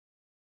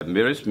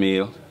Mary's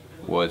Mill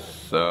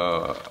was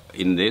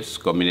in this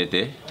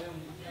community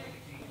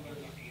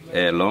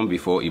long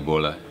before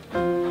Ebola.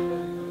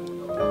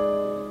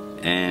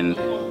 And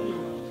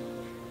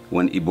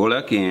when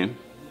Ebola came,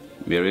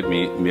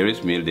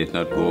 Mary's Mill did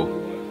not go.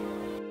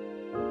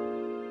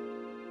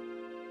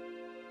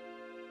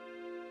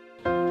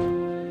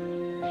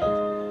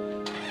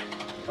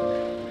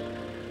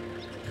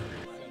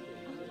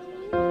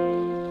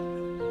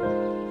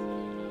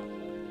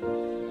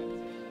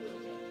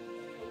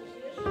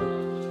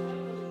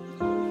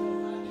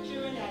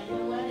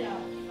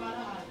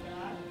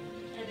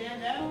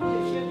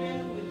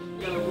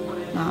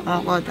 My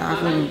uncle died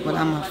from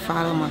Ebola, my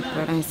father, my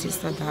brother and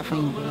sister died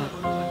from Ebola.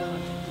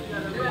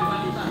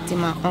 I think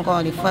my uncle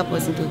was the first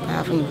person to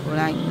die from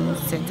Ebola in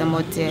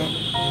September 10.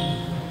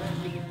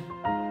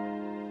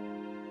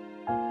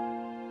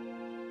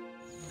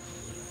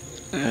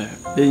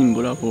 In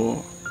Ebola,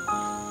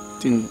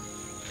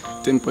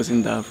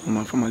 10% died from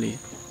my family.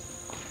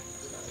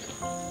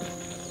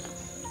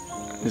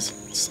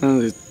 Since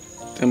the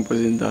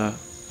 10% died,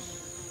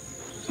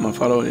 my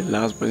father was the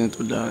last person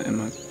to die, and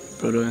my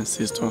brother and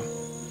sister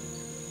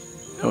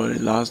they were the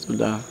last to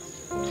die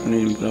from the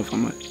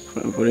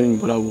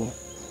Ebola war.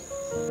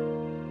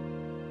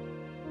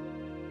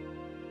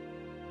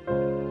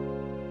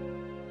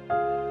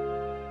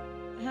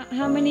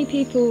 How many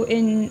people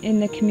in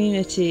the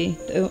community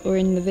or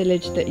in the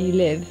village that you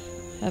live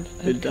have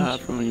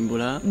died from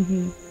Ebola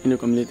in the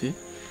community?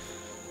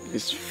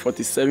 It's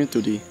 47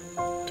 today.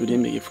 Today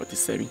make it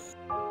 47.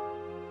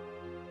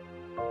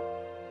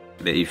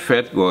 The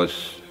effect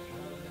was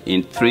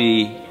in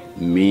three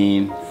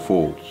main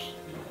folds.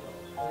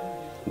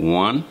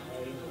 One,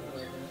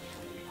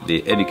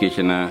 the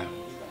educational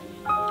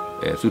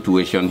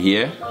situation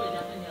here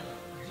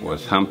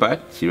was hampered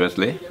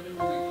seriously.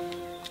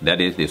 That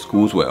is, the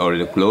schools were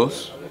already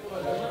closed.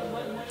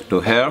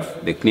 To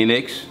health, the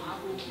clinics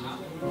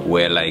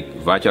were like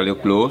virtually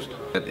closed.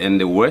 And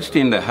the worst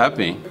thing that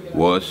happened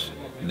was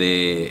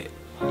the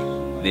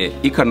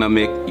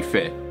economic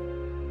effect.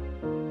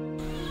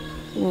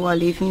 We were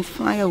living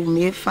fine, we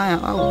made fine,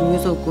 all we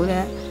so good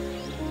at.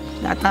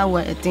 That time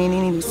we were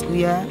attending the school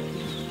year.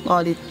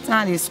 All the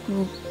time the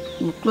school,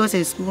 we closed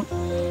the school.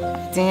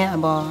 I think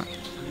about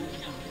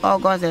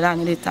August, that I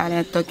know the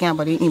time talking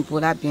about the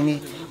Ebola being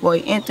it.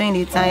 But entering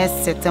the time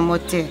September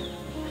 10.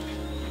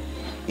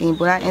 The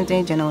Ebola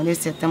entering Jenewonde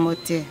September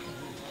 10.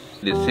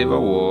 The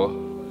Civil War,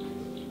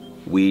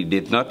 we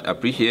did not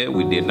appreciate,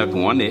 we did not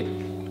want it.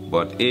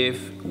 But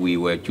if we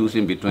were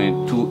choosing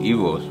between two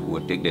evils, we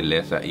would take the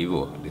lesser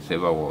evil, the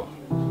Civil War.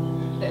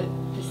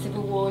 The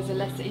Civil War was a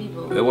lesser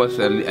evil?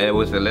 It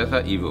was a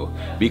lesser evil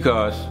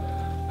because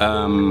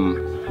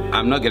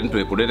I'm not getting to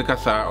the political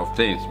side of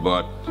things,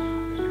 but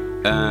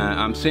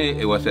I'm saying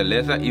it was a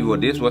lesser evil.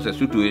 This was a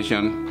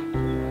situation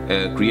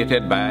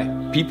created by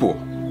people.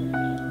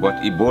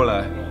 But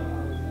Ebola,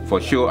 for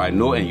sure, I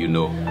know and you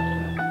know,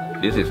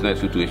 this is not a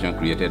situation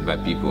created by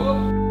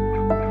people.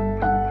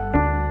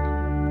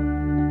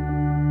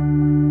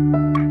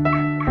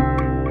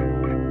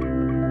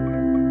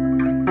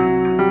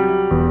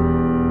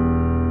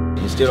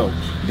 Instead of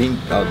being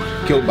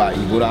killed by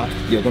Ebola,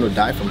 you're going to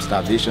die from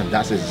starvation.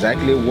 That's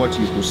exactly what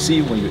you could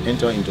see when you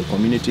enter into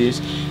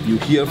communities. You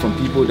hear from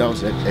people that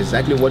was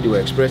exactly what they were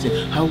expressing.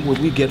 How would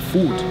we get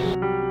food?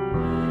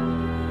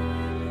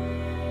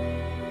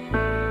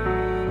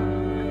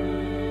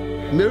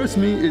 Mary's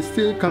Mill is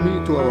still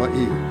coming to our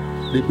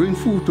aid. They bring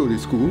food to the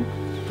school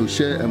to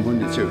share among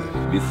the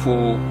children.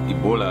 Before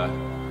Ebola,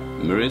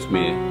 Mary's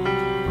Mill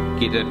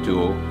catered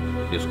to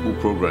the school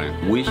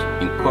program, which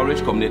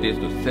encouraged communities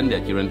to send their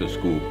children to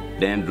school.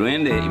 Then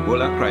during the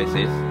Ebola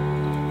crisis,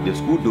 the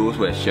school doors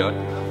were shut,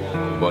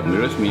 but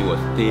Mary's Mill was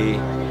stay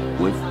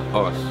with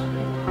us.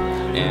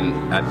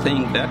 And I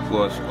think that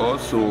was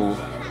also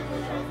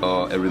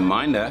a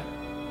reminder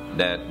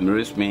that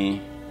Mary's Mill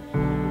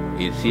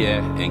is here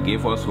and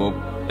gave us hope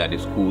that the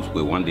schools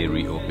will one day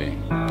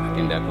reopen. I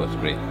think that was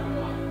great.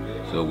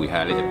 So we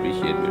highly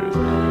appreciate Mary's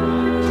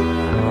Mill.